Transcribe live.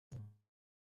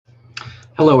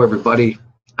Hello, everybody.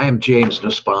 I am James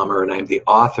Nussbaumer, and I'm the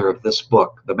author of this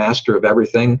book, The Master of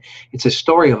Everything. It's a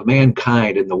story of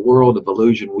mankind in the world of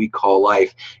illusion we call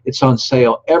life. It's on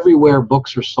sale everywhere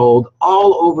books are sold,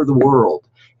 all over the world,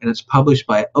 and it's published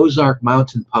by Ozark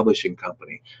Mountain Publishing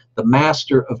Company, The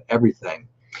Master of Everything.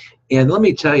 And let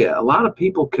me tell you, a lot of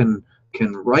people can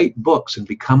write books and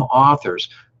become authors,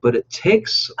 but it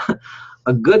takes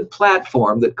a good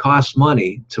platform that costs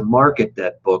money to market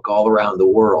that book all around the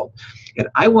world. And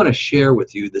I want to share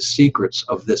with you the secrets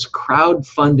of this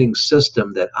crowdfunding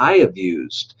system that I have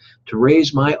used to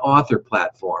raise my author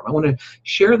platform. I want to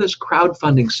share this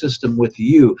crowdfunding system with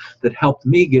you that helped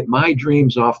me get my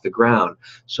dreams off the ground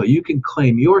so you can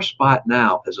claim your spot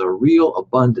now as a real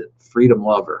abundant freedom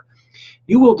lover.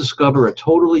 You will discover a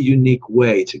totally unique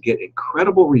way to get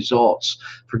incredible results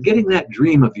for getting that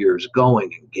dream of yours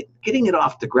going and getting it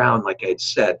off the ground, like I'd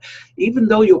said, even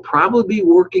though you'll probably be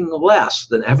working less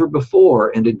than ever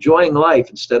before and enjoying life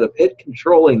instead of it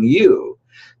controlling you.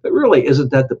 But really,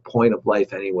 isn't that the point of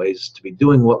life anyways, to be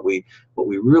doing what we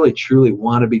really truly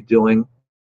want to be doing?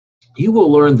 You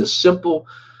will learn the simple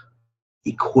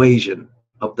equation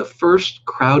of the first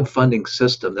crowdfunding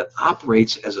system that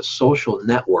operates as a social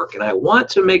network. And I want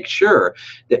to make sure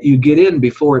that you get in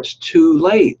before it's too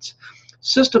late.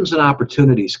 Systems and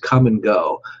opportunities come and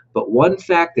go, but one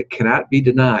fact that cannot be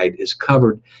denied is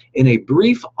covered in a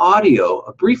brief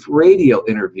radio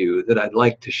interview that I'd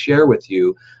like to share with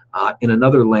you in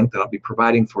another link that I'll be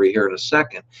providing for you here in a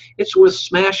second. It's with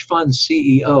Smash Fund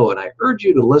CEO, and I urge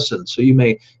you to listen so you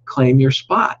may claim your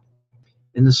spot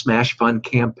in the Smash Fund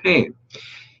campaign.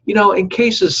 You know, in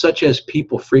cases such as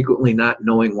people frequently not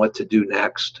knowing what to do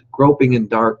next, groping in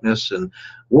darkness and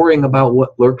worrying about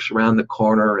what lurks around the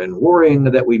corner and worrying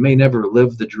that we may never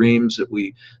live the dreams that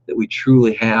we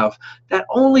truly have, that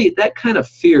kind of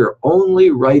fear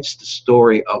only writes the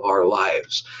story of our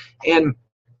lives. And,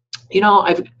 you know,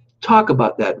 I've talked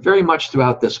about that very much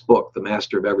throughout this book, The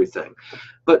Master of Everything.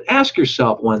 But ask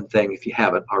yourself one thing if you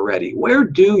haven't already. Where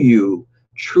do you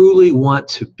truly want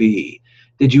to be?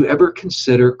 Did you ever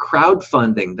consider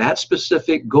crowdfunding that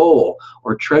specific goal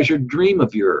or treasured dream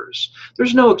of yours?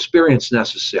 There's no experience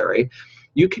necessary.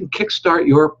 You can kickstart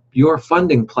your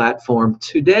funding platform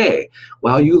today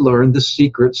while you learn the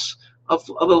secrets of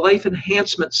a life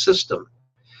enhancement system.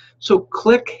 So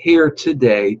click here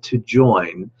today to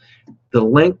join. The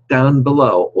link down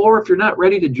below, or if you're not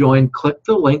ready to join, click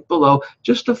the link below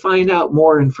just to find out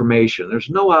more information. There's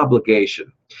no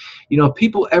obligation. You know,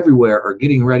 people everywhere are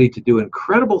getting ready to do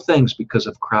incredible things because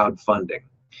of crowdfunding.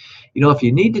 You know, if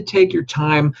you need to take your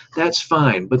time, that's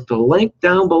fine, but the link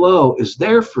down below is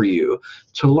there for you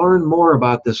to learn more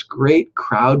about this great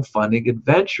crowdfunding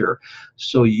adventure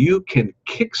so you can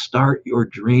kickstart your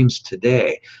dreams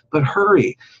today. But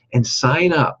hurry and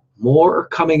sign up. More are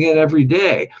coming in every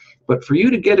day. But for you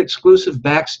to get exclusive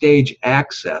backstage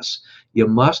access, you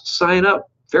must sign up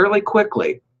fairly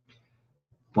quickly.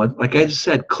 Like I just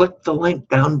said, click the link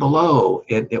down below,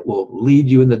 and it will lead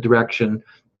you in the direction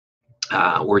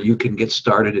where you can get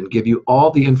started and give you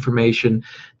all the information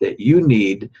that you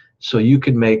need so you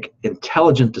can make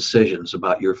intelligent decisions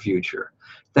about your future.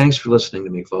 Thanks for listening to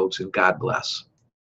me, folks, and God bless.